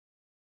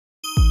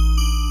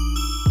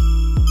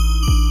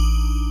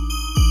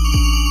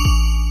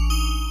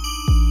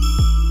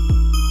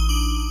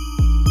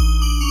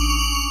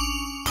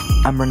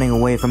I'm running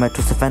away from my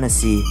twisted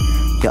fantasy.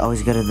 You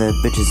always get the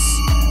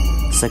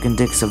bitches, sucking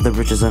dicks of the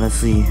riches.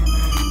 Honestly,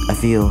 I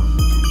feel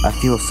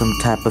some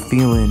type of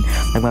feeling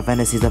like my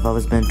fantasies have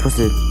always been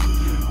twisted.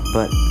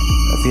 But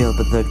I feel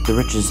the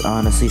riches,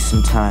 honestly,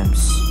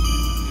 sometimes.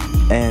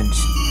 And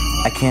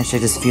I can't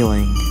shake this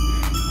feeling.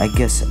 I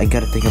guess I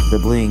gotta think of the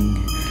bling,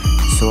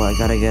 so I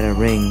gotta get a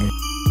ring.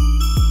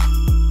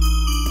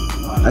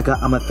 I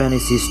got all my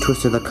fantasies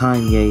twisted like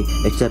Kanye,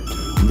 except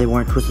they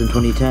weren't twisted in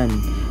 2010.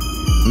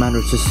 Mine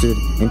were twisted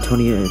in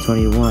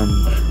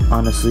 2021.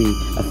 Honestly,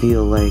 I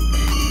feel like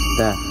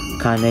that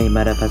Kanye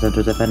might have had some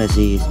twisted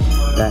fantasies,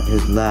 that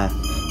his laugh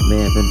may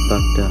have been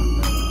fucked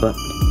up, but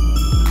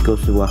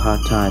goes through a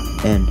hard time,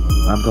 and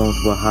I'm going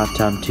through a hard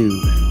time too.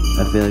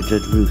 I feel like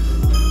Judge Ruth,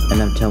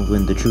 and I'm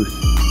telling the truth.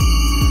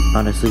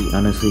 Honestly,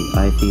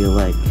 I feel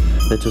like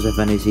the twisted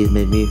fantasies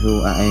made me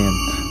who I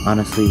am.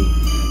 Honestly,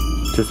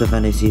 twisted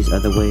fantasies are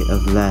the way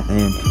of life,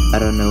 and I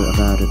don't know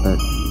about it, but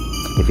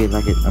if you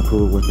like it, I'm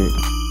cool with it.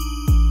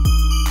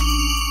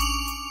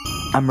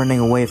 I'm running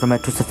away from my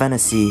twisted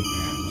fantasy.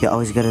 You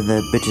always get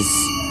the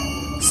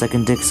bitches,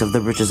 sucking dicks of the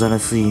riches.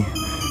 Honestly,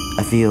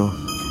 I feel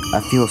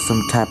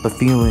some type of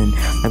feeling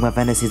like my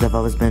fantasies have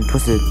always been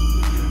twisted.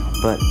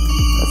 But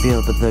I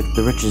feel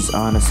the riches,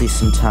 honestly,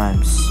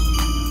 sometimes.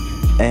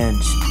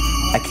 And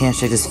I can't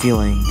shake this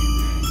feeling.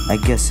 I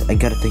guess I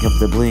gotta think of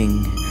the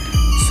bling,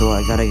 so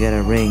I gotta get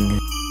a ring.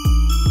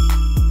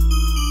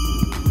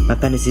 My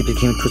fantasies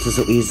became twisted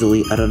so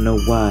easily, I don't know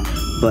why,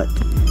 but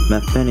my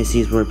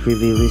fantasies were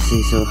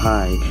previously so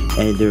high,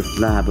 and they're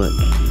fly, but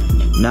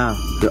now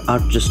they're all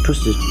just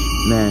twisted,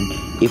 man.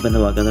 Even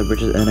though I got the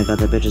riches and I got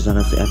the bitches,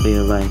 honestly, I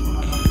feel like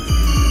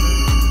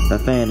my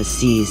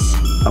fantasies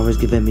always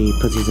giving me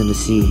pussies in the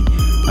sea.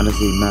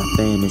 Honestly, my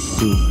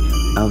fantasies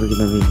always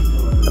giving me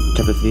a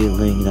type of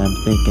feeling that I'm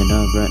thinking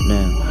of right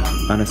now.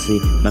 Honestly,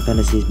 my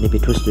fantasies may be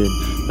twisted,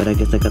 but I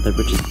guess I got the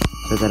riches,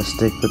 so I gotta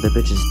stick with the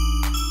bitches.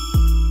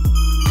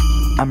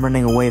 I'm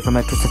running away from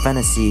my twisted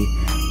fantasy.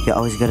 You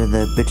always get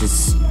the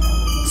bitches,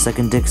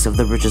 sucking dicks of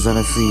the riches.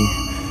 Honestly,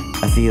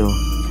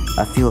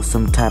 I feel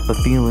some type of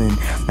feeling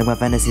like my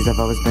fantasies have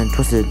always been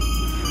twisted.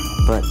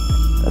 But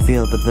I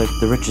feel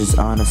the riches,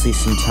 honestly,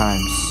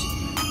 sometimes.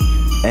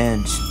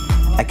 And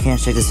I can't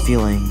shake this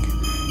feeling.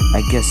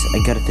 I guess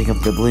I gotta think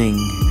of the bling,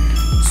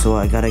 so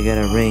I gotta get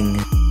a ring.